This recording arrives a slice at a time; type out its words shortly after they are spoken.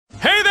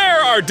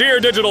there, dear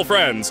digital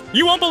friends!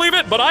 You won't believe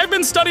it, but I've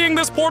been studying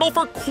this portal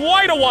for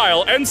quite a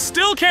while and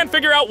still can't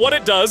figure out what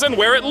it does and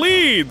where it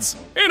leads!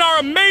 In our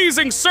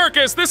Amazing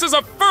Circus, this is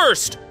a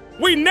first!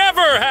 We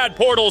never had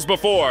portals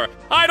before!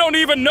 I don't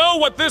even know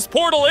what this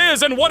portal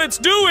is and what it's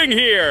doing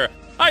here!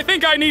 I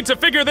think I need to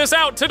figure this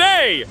out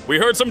today! We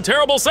heard some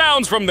terrible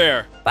sounds from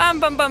there. Bum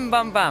bum bum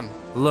bum bum.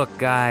 Look,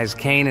 guys,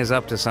 Caine is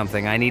up to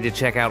something. I need to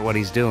check out what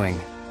he's doing.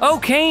 Oh,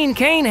 Caine,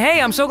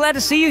 hey, I'm so glad to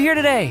see you here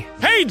today.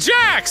 Hey,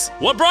 JAX!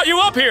 What brought you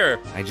up here?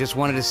 I just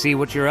wanted to see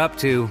what you're up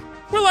to.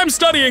 Well, I'm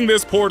studying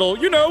this portal.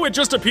 You know, it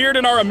just appeared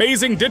in our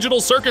Amazing Digital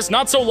Circus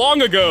not so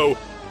long ago.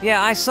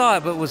 Yeah, I saw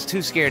it, but was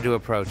too scared to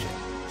approach it.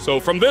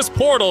 So from this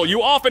portal,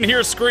 you often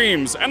hear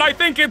screams, and I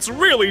think it's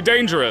really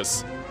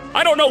dangerous.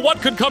 I don't know what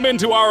could come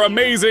into our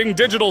Amazing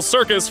Digital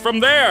Circus from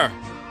there.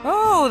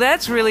 Oh,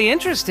 that's really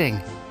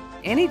interesting.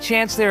 Any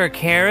chance there are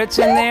carrots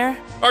in there?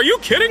 Are you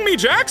kidding me,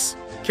 JAX?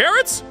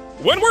 Carrots?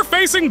 When we're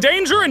facing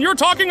danger and you're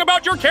talking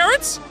about your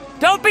carrots?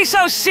 Don't be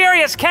so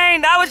serious,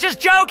 Caine! I was just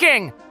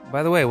joking!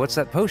 By the way, what's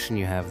that potion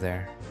you have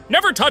there?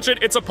 Never touch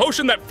it, it's a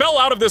potion that fell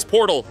out of this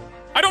portal.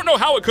 I don't know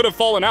how it could have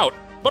fallen out,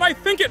 but I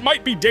think it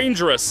might be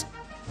dangerous.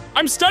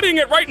 I'm studying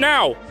it right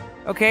now.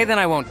 Okay, then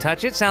I won't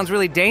touch it. Sounds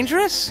really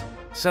dangerous.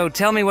 So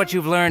tell me what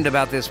you've learned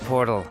about this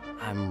portal.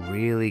 I'm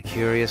really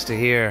curious to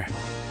hear.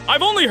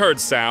 I've only heard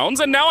sounds,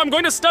 and now I'm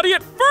going to study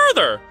it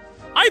further.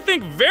 I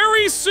think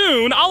very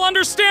soon I'll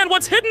understand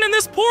what's hidden in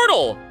this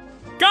portal.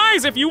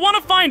 Guys, if you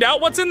want to find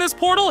out what's in this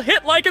portal,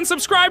 hit like and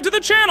subscribe to the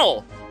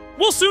channel.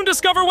 We'll soon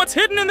discover what's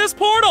hidden in this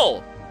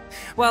portal.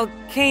 Well,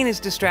 Caine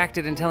is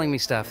distracted and telling me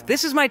stuff.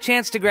 This is my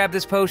chance to grab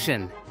this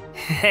potion.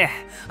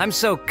 I'm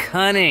so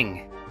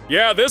cunning.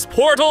 Yeah, this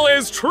portal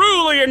is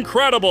truly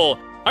incredible.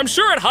 I'm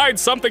sure it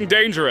hides something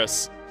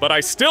dangerous, but I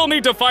still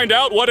need to find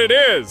out what it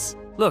is.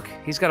 Look,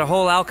 he's got a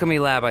whole alchemy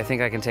lab. I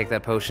think I can take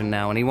that potion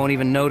now, and he won't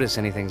even notice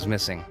anything's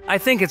missing. I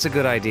think it's a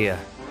good idea.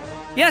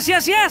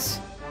 Yes!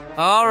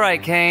 All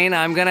right, Caine,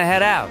 I'm gonna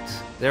head out.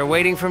 They're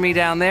waiting for me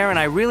down there, and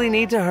I really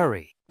need to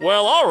hurry.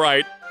 Well, all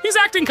right. He's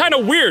acting kind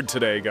of weird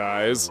today,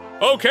 guys.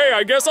 Okay,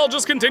 I guess I'll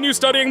just continue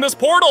studying this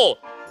portal.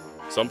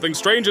 Something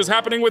strange is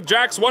happening with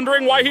JAX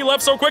wondering why he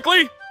left so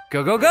quickly.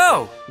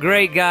 Go!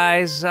 Great,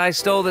 guys. I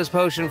stole this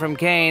potion from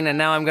Caine, and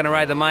now I'm gonna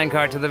ride the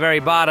minecart to the very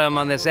bottom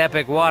on this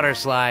epic water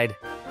slide.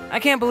 I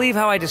can't believe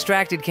how I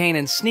distracted Caine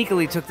and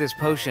sneakily took this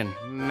potion.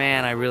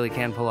 Man, I really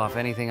can pull off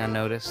anything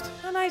unnoticed.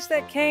 How nice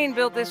that Caine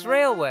built this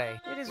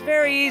railway. It is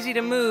very easy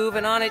to move,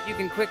 and on it you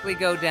can quickly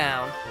go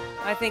down.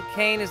 I think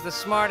Caine is the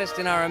smartest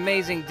in our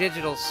Amazing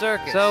Digital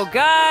Circus. So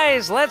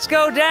guys, let's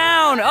go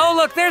down! Oh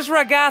look, there's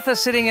Ragatha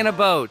sitting in a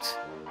boat.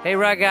 Hey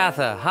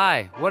Ragatha,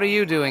 hi, what are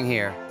you doing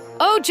here?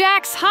 Oh,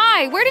 JAX,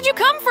 hi! Where did you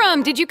come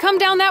from? Did you come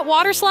down that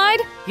water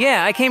slide?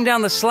 Yeah, I came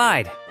down the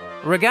slide.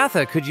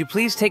 Ragatha, could you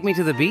please take me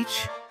to the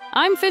beach?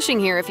 I'm fishing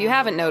here if you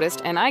haven't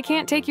noticed, and I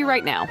can't take you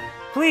right now.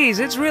 Please,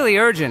 it's really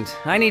urgent.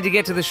 I need to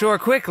get to the shore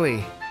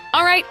quickly.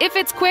 All right, if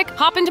it's quick,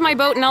 hop into my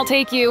boat and I'll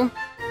take you.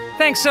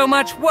 Thanks so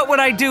much. What would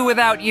I do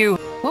without you?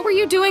 What were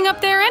you doing up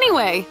there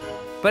anyway?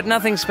 But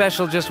nothing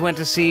special, just went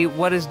to see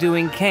what is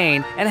doing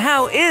Caine, and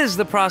how is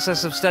the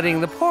process of studying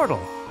the portal.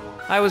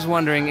 I was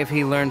wondering if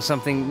he learned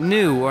something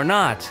new or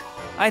not.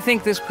 I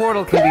think this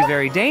portal can be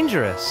very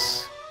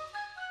dangerous.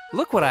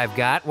 Look what I've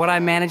got, what I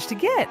managed to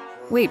get.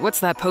 Wait, what's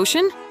that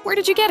potion? Where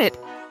did you get it?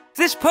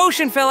 This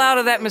potion fell out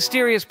of that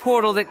mysterious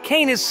portal that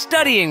Caine is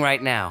studying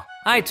right now.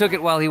 I took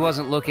it while he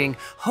wasn't looking.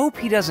 Hope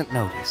he doesn't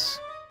notice.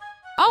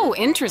 Oh,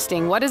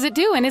 interesting. What does it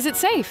do, and is it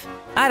safe?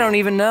 I don't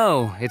even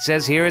know. It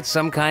says here it's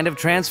some kind of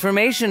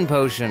transformation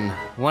potion.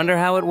 Wonder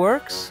how it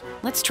works?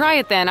 Let's try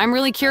it then. I'm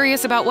really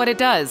curious about what it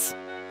does.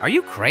 Are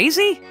you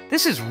crazy?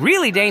 This is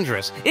really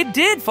dangerous. It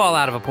did fall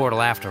out of a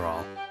portal after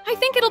all. I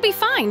think it'll be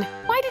fine.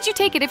 Why did you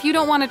take it if you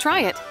don't want to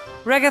try it?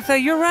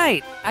 Ragatha, you're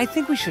right. I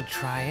think we should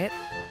try it.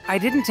 I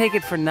didn't take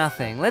it for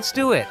nothing. Let's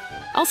do it.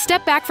 I'll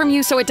step back from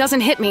you so it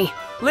doesn't hit me.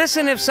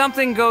 Listen, if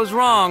something goes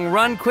wrong,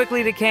 run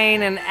quickly to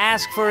Caine and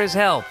ask for his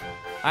help.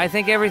 I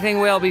think everything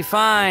will be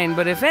fine,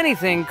 but if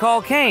anything,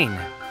 call Caine.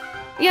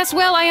 Yes,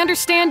 well, I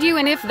understand you,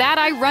 and if that,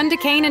 I run to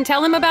Caine and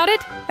tell him about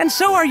it? And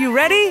so are you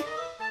ready?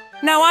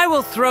 Now I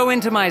will throw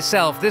into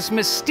myself this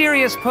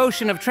mysterious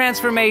potion of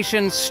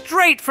transformation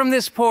straight from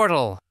this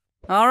portal.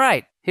 All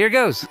right, here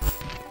goes.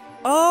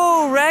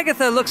 Oh,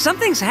 Ragatha, look,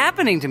 something's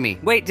happening to me.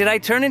 Wait, did I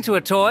turn into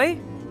a toy?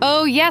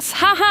 Oh, yes,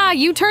 haha,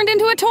 you turned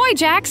into a toy,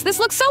 JAX. This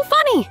looks so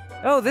funny.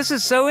 Oh, this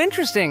is so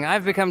interesting.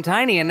 I've become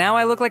tiny and now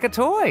I look like a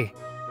toy.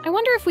 I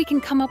wonder if we can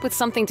come up with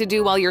something to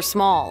do while you're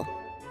small.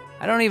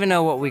 I don't even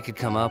know what we could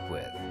come up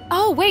with.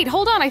 Oh, wait,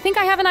 hold on. I think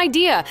I have an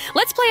idea.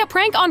 Let's play a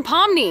prank on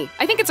Pomni.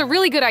 I think it's a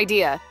really good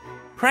idea.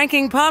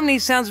 Pranking Pomni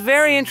sounds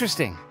very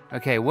interesting.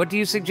 Okay, what do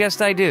you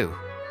suggest I do?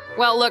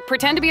 Well, look,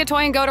 pretend to be a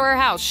toy and go to her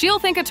house. She'll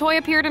think a toy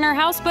appeared in her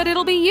house, but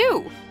it'll be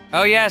you.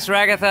 Oh yes,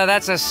 Ragatha,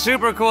 that's a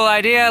super cool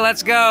idea.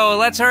 Let's go.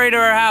 Let's hurry to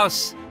her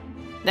house.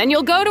 Then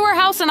you'll go to her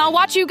house and I'll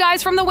watch you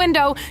guys from the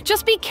window.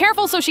 Just be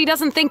careful so she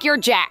doesn't think you're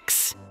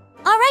JAX.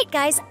 All right,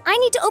 guys, I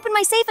need to open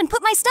my safe and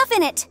put my stuff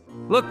in it.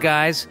 Look,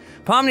 guys,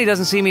 Pomni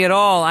doesn't see me at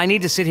all. I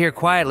need to sit here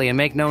quietly and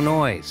make no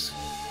noise.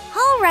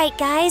 right,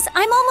 guys,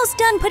 I'm almost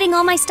done putting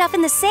all my stuff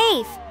in the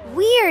safe.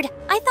 Weird,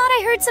 I thought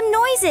I heard some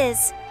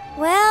noises.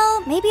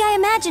 Well, maybe I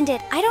imagined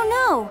it, I don't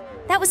know.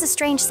 That was a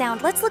strange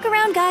sound. Let's look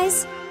around,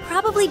 guys.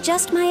 Probably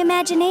just my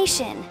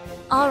imagination.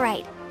 All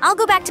right, I'll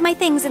go back to my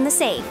things in the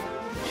safe.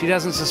 She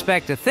doesn't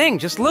suspect a thing,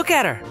 just look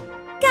at her.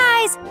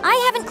 Guys,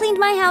 I haven't cleaned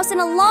my house in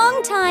a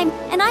long time,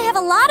 and I have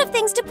a lot of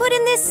things to put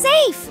in this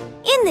safe.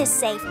 In this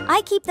safe,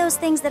 I keep those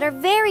things that are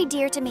very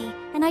dear to me,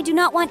 and I do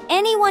not want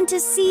anyone to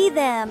see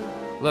them.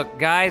 Look,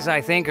 guys,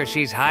 I think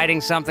she's hiding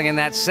something in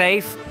that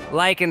safe.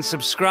 Like and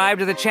subscribe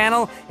to the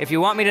channel if you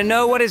want me to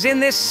know what is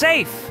in this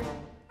safe.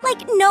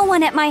 Like no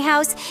one at my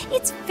house.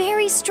 It's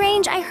very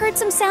strange. I heard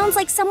some sounds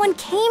like someone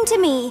came to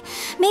me.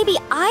 Maybe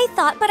I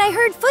thought, but I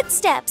heard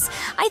footsteps.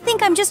 I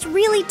think I'm just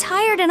really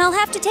tired and I'll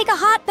have to take a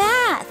hot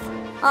bath.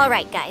 All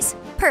right, guys.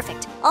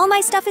 Perfect. All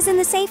my stuff is in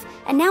the safe,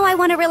 and now I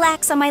want to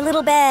relax on my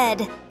little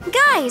bed.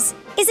 Guys,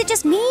 is it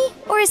just me,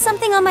 or is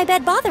something on my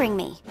bed bothering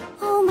me?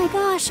 Oh my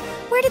gosh,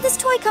 where did this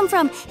toy come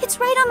from? It's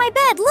right on my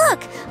bed,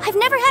 look! I've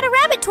never had a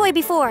rabbit toy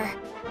before.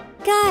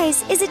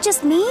 Guys, is it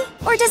just me,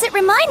 or does it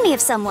remind me of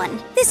someone?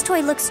 This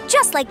toy looks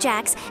just like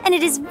JAX, and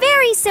it is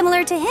very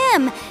similar to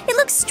him. It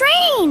looks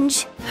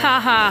strange.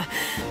 Haha,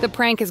 the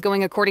prank is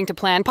going according to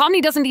plan.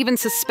 Pomni doesn't even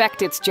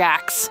suspect it's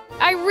JAX.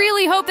 I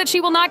really hope that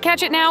she will not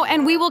catch it now,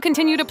 and we will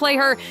continue to play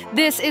her.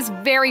 This is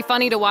very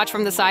funny to watch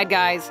from the side,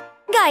 guys.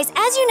 Guys,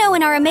 as you know,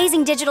 in our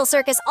Amazing Digital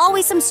Circus,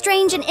 always some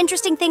strange and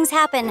interesting things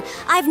happen.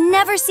 I've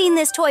never seen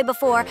this toy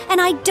before,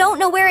 and I don't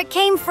know where it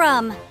came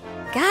from.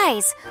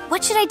 Guys,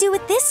 what should I do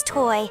with this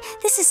toy?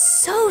 This is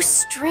so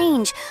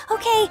strange.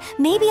 Okay,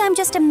 maybe I'm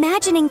just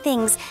imagining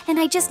things, and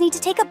I just need to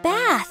take a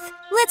bath.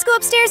 Let's go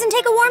upstairs and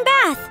take a warm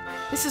bath.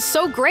 This is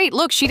so great.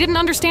 Look, she didn't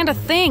understand a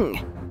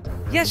thing.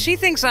 Yes, she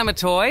thinks I'm a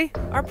toy.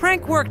 Our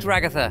prank worked,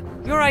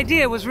 Ragatha. Your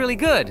idea was really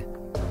good.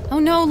 Oh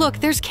no, look,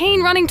 there's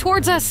Caine running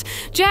towards us.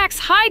 JAX,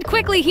 hide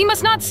quickly. He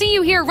must not see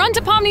you here. Run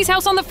to Pomni's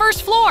house on the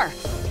first floor.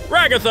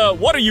 Ragatha,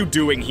 what are you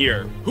doing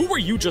here? Who were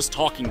you just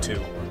talking to?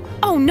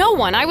 Oh, no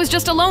one. I was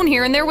just alone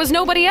here and there was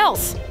nobody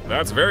else.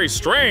 That's very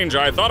strange.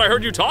 I thought I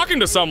heard you talking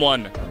to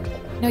someone.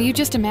 No, you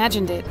just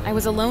imagined it. I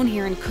was alone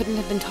here and couldn't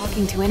have been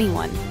talking to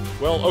anyone.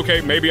 Well,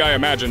 okay, maybe I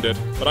imagined it,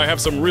 but I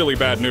have some really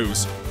bad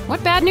news.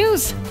 What bad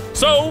news?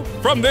 So,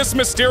 from this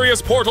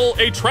mysterious portal,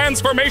 a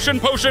transformation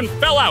potion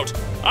fell out.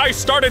 I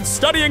started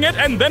studying it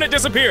and then it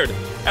disappeared,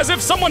 as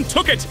if someone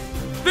took it.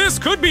 This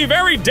could be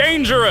very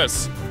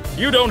dangerous.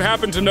 You don't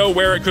happen to know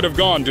where it could have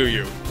gone, do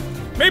you?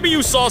 Maybe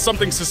you saw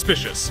something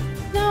suspicious.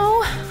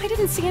 No, I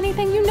didn't see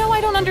anything. You know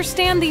I don't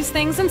understand these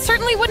things and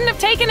certainly wouldn't have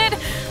taken it.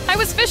 I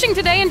was fishing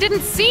today and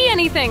didn't see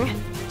anything.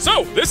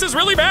 So, this is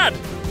really bad.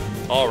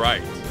 All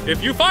right.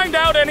 If you find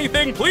out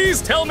anything,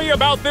 please tell me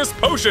about this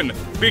potion,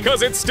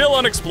 because it's still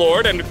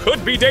unexplored and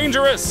could be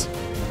dangerous.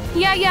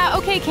 Yeah,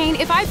 okay, Caine.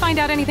 If I find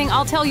out anything,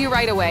 I'll tell you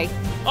right away.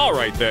 All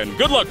right then.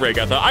 Good luck,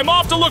 Ragatha. I'm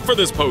off to look for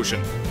this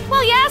potion.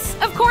 Well, yes,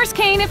 of course,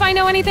 Caine. If I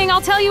know anything,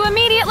 I'll tell you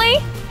immediately.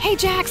 Hey,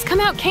 JAX, come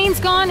out. Caine's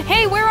gone.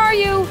 Hey, where are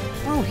you?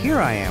 Oh, here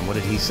I am. What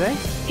did he say?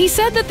 He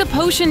said that the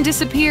potion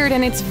disappeared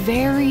and it's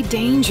very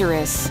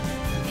dangerous.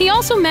 He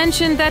also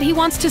mentioned that he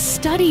wants to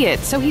study it,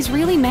 so he's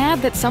really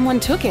mad that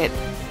someone took it.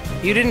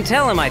 You didn't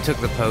tell him I took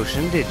the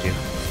potion, did you?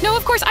 No,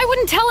 of course, I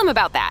wouldn't tell him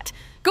about that.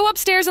 Go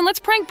upstairs and let's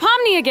prank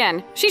Pomni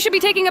again. She should be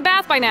taking a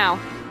bath by now.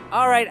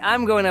 All right,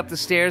 I'm going up the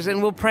stairs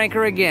and we'll prank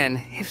her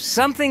again. If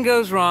something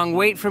goes wrong,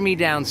 wait for me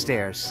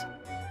downstairs.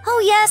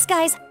 Oh yes,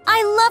 guys,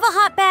 I love a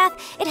hot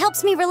bath. It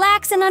helps me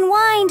relax and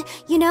unwind.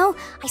 You know,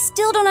 I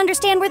still don't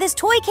understand where this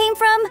toy came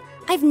from.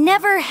 I've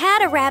never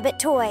had a rabbit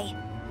toy.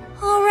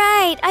 All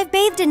right, I've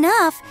bathed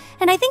enough,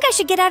 and I think I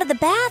should get out of the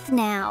bath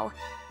now.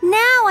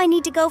 Now I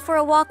need to go for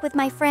a walk with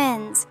my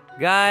friends.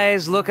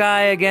 Guys, look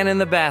I again in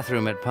the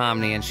bathroom at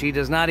Pomni, and she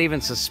does not even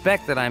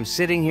suspect that I'm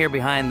sitting here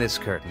behind this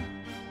curtain.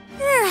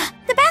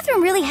 The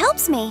bathroom really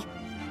helps me.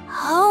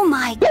 Oh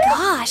my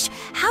gosh,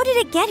 how did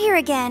it get here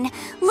again?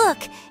 Look,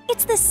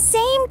 it's the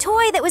same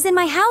toy that was in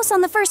my house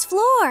on the first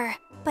floor.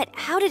 But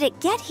how did it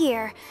get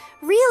here?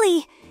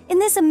 Really, in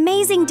this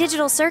amazing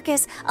digital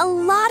circus, a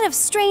lot of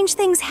strange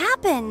things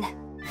happen.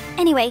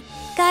 Anyway,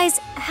 guys,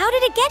 how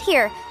did it get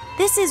here?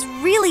 This is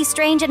really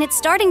strange and it's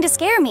starting to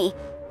scare me.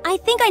 I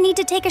think I need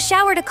to take a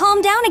shower to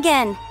calm down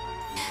again.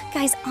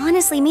 Guys,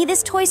 honestly,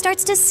 this toy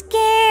starts to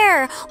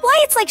scare. Why,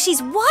 it's like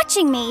she's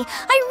watching me.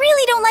 I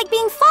really don't like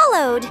being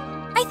followed.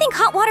 I think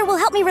hot water will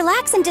help me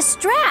relax and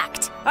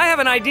distract. I have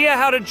an idea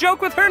how to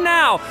joke with her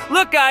now.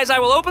 Look, guys, I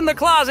will open the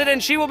closet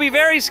and she will be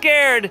very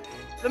scared.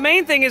 The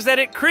main thing is that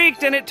it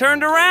creaked and it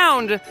turned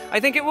around. I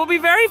think it will be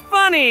very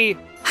funny.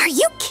 Are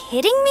you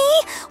kidding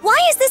me? Why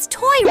is this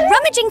toy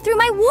rummaging through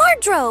my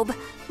wardrobe?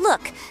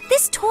 Look,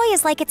 this toy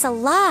is like it's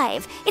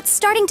alive. It's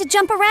starting to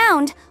jump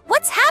around.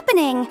 What's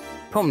happening?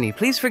 Pomni,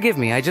 please forgive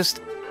me.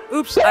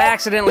 Oops, I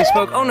accidentally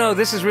spoke. Oh no,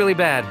 this is really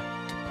bad.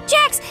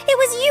 JAX, it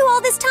was you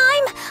all this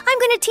time? I'm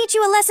gonna teach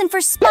you a lesson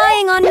for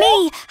spying on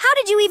me. How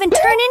did you even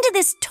turn into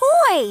this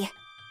toy?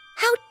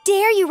 How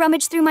dare you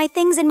rummage through my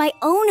things in my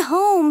own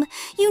home?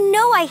 You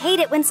know I hate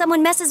it when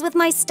someone messes with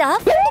my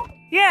stuff.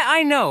 Yeah,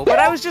 I know, but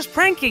I was just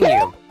pranking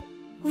you.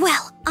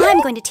 Well,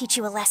 I'm going to teach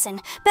you a lesson.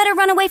 Better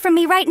run away from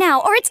me right now,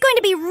 or it's going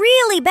to be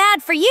really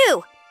bad for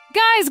you.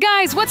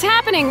 Guys, what's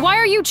happening? Why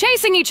are you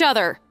chasing each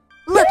other?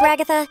 Look,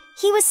 Ragatha,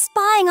 he was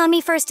spying on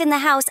me first in the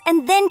house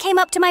and then came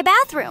up to my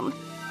bathroom.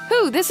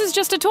 Who? This is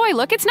just a toy.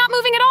 Look, it's not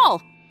moving at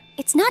all.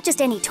 It's not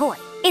just any toy.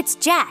 It's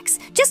JAX.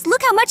 Just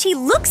look how much he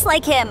looks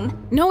like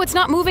him. No, it's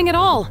not moving at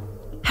all.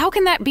 How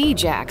can that be,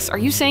 JAX? Are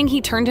you saying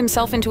he turned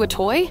himself into a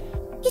toy?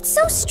 It's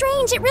so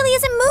strange, it really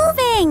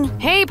isn't moving.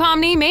 Hey,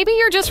 Pomni, maybe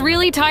you're just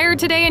really tired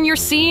today and you're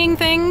seeing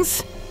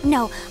things?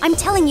 No, I'm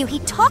telling you, he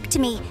talked to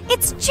me.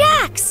 It's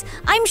JAX!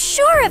 I'm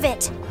sure of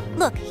it.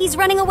 Look, he's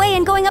running away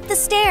and going up the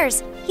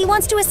stairs. He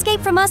wants to escape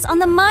from us on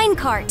the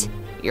minecart.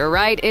 You're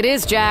right, it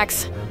is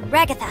JAX.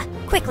 Ragatha,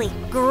 quickly,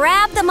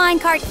 grab the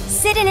minecart,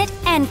 sit in it,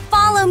 and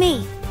follow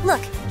me.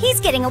 Look,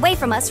 he's getting away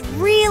from us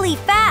really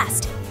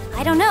fast.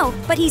 I don't know,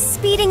 but he's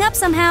speeding up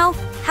somehow.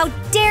 How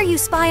dare you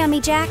spy on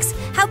me, JAX?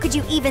 How could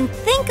you even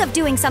think of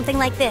doing something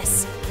like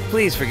this?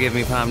 Please forgive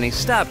me, Pomni.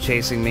 Stop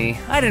chasing me.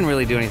 I didn't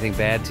really do anything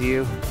bad to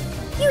you.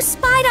 You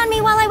spied on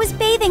me while I was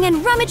bathing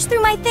and rummaged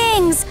through my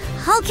things.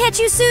 I'll catch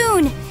you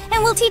soon,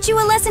 and we'll teach you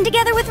a lesson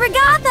together with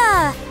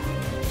Ragatha.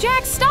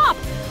 JAX, stop!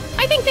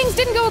 I think things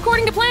didn't go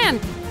according to plan.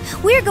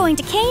 We're going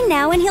to Caine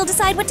now, and he'll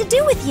decide what to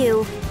do with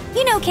you.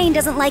 You know Caine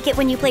doesn't like it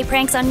when you play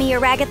pranks on me or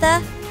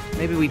Ragatha.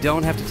 Maybe we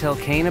don't have to tell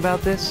Caine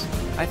about this?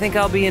 I think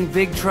I'll be in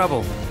big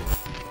trouble.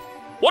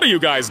 What are you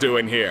guys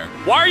doing here?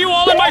 Why are you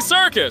all in my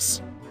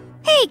circus?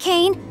 Hey,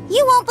 Caine,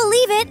 you won't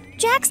believe it.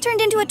 JAX turned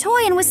into a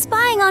toy and was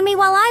spying on me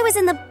while I was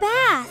in the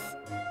bath.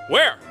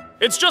 Where?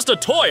 It's just a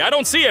toy. I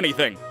don't see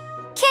anything.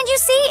 Can't you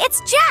see? It's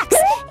JAX!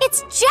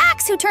 It's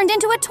JAX who turned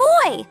into a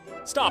toy!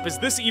 Stop, is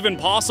this even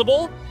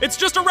possible? It's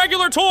just a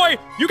regular toy!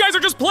 You guys are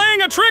just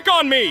playing a trick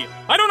on me!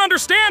 I don't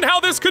understand how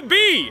this could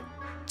be!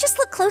 Just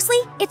look closely.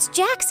 It's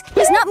JAX.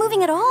 He's not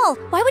moving at all.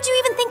 Why would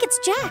you even think it's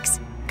JAX?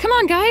 Come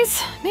on,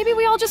 guys. Maybe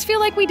we all just feel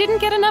like we didn't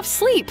get enough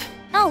sleep.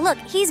 Oh, look,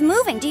 he's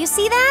moving. Do you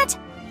see that?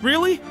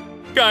 Really?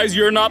 Guys,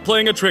 you're not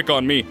playing a trick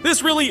on me.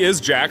 This really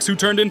is JAX who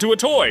turned into a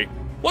toy.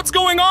 What's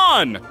going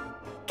on?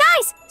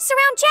 Guys,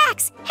 surround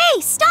JAX! Hey,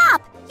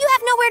 stop! You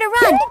have nowhere to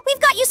run. We've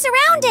got you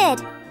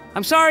surrounded.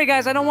 I'm sorry,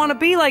 guys. I don't want to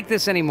be like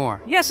this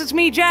anymore. Yes, it's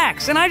me,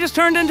 JAX, and I just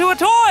turned into a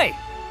toy!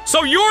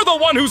 So you're the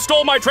one who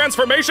stole my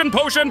transformation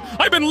potion?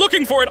 I've been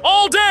looking for it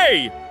all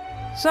day!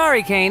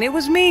 Sorry, Caine. It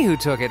was me who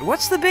took it.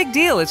 What's the big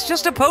deal? It's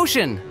just a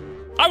potion.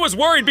 I was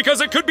worried because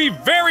it could be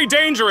very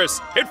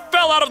dangerous. It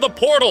fell out of the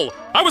portal.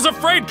 I was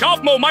afraid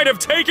Kaufmo might have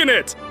taken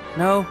it.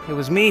 No, it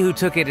was me who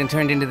took it and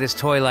turned into this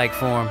toy-like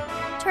form.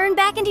 Turn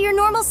back into your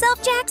normal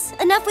self, JAX.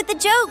 Enough with the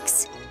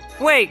jokes.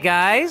 Wait,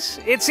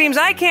 guys. It seems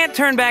I can't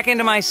turn back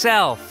into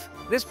myself.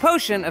 This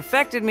potion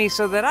affected me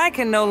so that I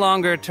can no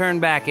longer turn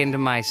back into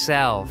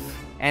myself.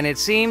 And it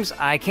seems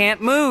I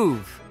can't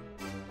move.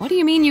 What do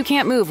you mean you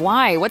can't move?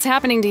 Why? What's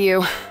happening to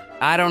you?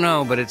 I don't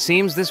know, but it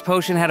seems this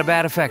potion had a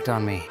bad effect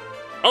on me.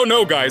 Oh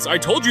no, guys, I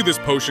told you this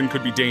potion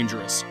could be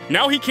dangerous.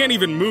 Now he can't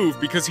even move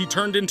because he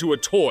turned into a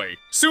toy.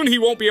 Soon he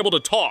won't be able to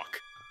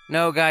talk.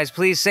 No, guys,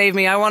 please save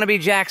me. I want to be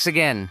JAX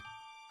again.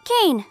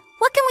 Caine,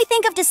 what can we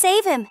think of to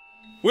save him?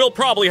 We'll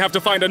probably have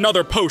to find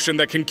another potion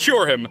that can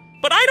cure him.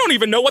 But I don't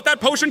even know what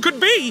that potion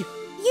could be.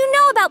 You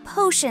know about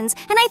potions,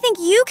 and I think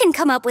you can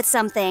come up with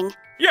something.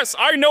 Yes,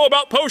 I know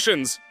about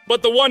potions.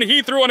 But the one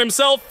he threw on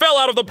himself fell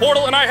out of the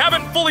portal and I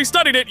haven't fully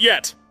studied it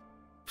yet.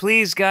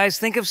 Please, guys,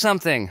 think of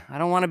something. I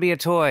don't want to be a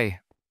toy.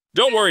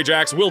 Don't worry,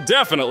 JAX, we'll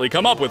definitely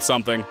come up with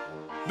something.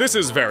 This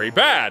is very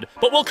bad,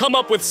 but we'll come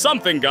up with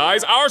something,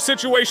 guys. Our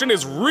situation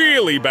is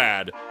really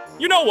bad.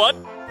 You know what?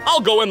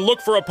 I'll go and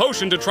look for a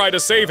potion to try to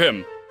save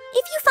him.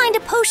 If you find a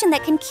potion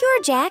that can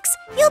cure JAX,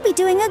 you'll be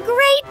doing a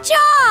great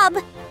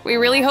job! We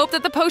really hope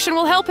that the potion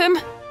will help him.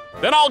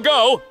 Then I'll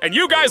go, and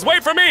you guys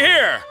wait for me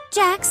here!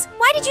 JAX,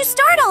 why did you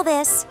start all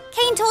this?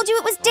 Caine told you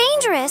it was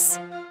dangerous.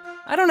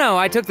 I don't know.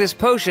 I took this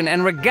potion,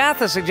 and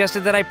Ragatha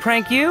suggested that I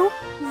prank you.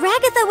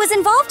 Ragatha was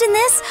involved in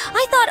this.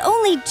 I thought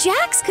only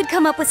JAX could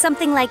come up with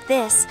something like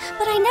this,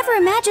 but I never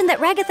imagined that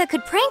Ragatha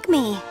could prank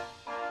me.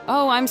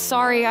 Oh, I'm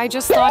sorry. I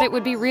just thought it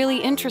would be really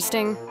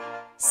interesting.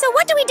 So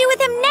what do we do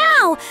with him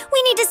now?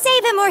 We need to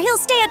save him or he'll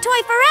stay a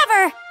toy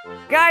forever.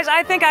 Guys,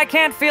 I think I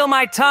can't feel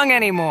my tongue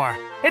anymore.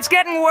 It's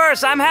getting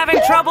worse. I'm having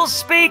trouble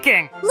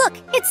speaking. Look,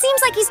 it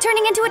seems like he's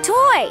turning into a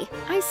toy.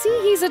 I see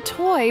he's a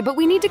toy, but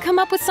we need to come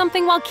up with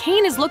something while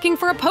Caine is looking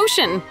for a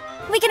potion.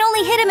 We can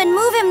only hit him and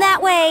move him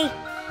that way.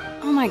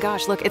 Oh my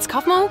gosh, look, it's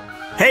Kaufmo?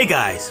 Hey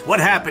guys, what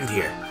happened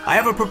here? I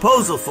have a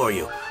proposal for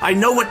you. I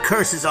know what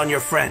curse is on your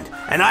friend,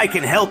 and I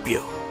can help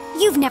you.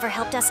 You've never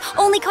helped us,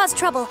 only caused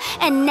trouble,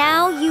 and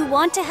now you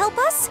want to help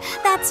us?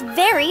 That's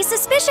very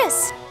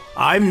suspicious.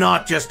 I'm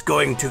not just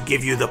going to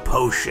give you the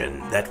potion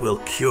that will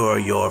cure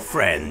your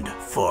friend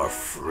for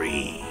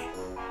free.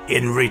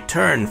 In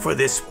return for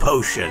this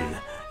potion,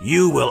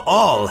 you will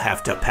all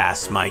have to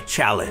pass my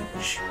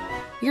challenge.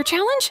 Your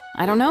challenge?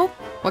 I don't know.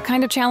 What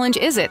kind of challenge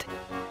is it?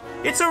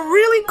 It's a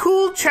really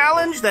cool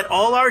challenge that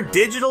all our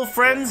digital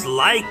friends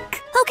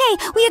like.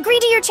 Okay, we agree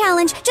to your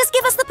challenge. Just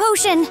give us the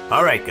potion.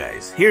 All right,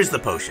 guys, here's the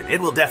potion. It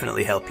will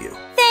definitely help you.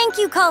 Thank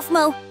Thank you,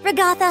 Kaufmo.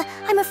 Ragatha,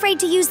 I'm afraid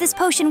to use this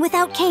potion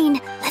without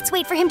Caine. Let's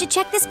wait for him to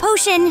check this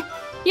potion.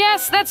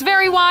 Yes, that's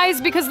very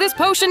wise because this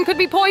potion could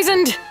be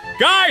poisoned.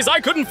 Guys, I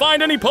couldn't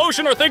find any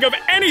potion or think of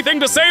anything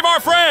to save our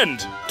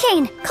friend.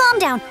 Caine, calm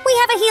down. We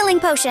have a healing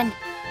potion.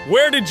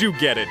 Where did you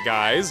get it,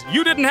 guys?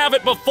 You didn't have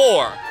it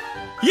before.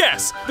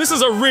 Yes, this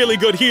is a really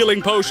good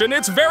healing potion.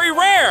 It's very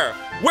rare.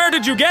 Where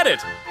did you get it?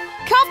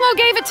 Kaufmo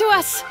gave it to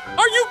us.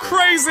 Are you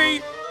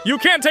crazy? You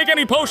can't take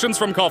any potions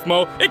from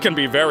Kaufmo. It can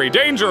be very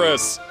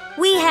dangerous.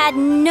 We had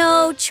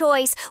no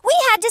choice. We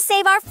had to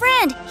save our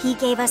friend. He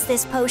gave us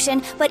this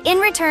potion, but in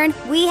return,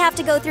 we have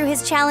to go through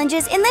his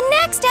challenges in the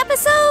next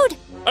episode.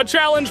 A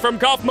challenge from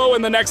Kaufmo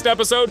in the next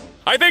episode?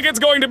 I think it's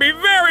going to be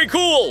very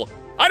cool.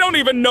 I don't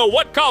even know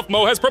what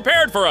Kaufmo has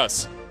prepared for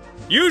us.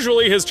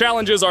 Usually his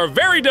challenges are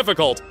very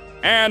difficult,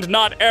 and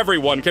not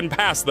everyone can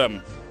pass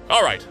them.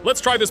 All right,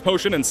 let's try this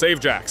potion and save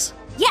JAX.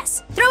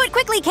 Yes, throw it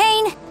quickly,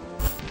 Caine.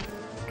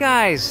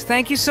 Guys,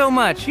 thank you so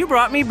much. You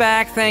brought me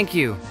back, thank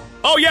you.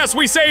 Oh yes,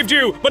 we saved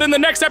you, but in the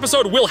next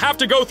episode, we'll have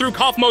to go through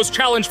Kaufmo's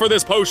challenge for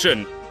this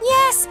potion.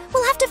 Yes,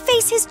 we'll have to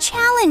face his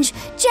challenge.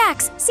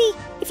 JAX, see,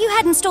 if you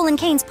hadn't stolen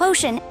Caine's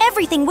potion,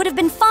 everything would have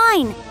been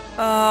fine.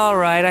 All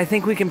right, I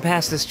think we can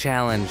pass this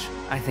challenge.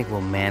 I think we'll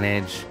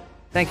manage.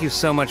 Thank you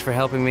so much for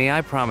helping me.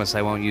 I promise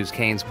I won't use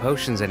Caine's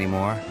potions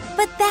anymore.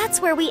 But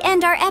that's where we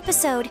end our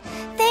episode.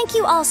 Thank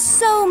you all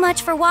so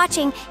much for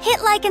watching.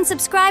 Hit like and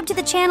subscribe to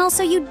the channel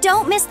so you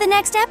don't miss the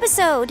next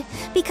episode.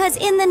 Because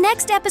in the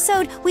next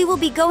episode, we will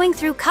be going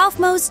through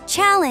Kaufmo's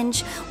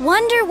challenge.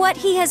 Wonder what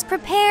he has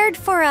prepared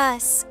for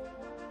us.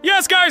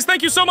 Yes, guys,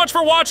 thank you so much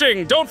for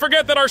watching. Don't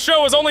forget that our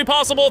show is only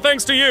possible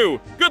thanks to you.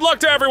 Good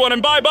luck to everyone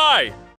and bye-bye.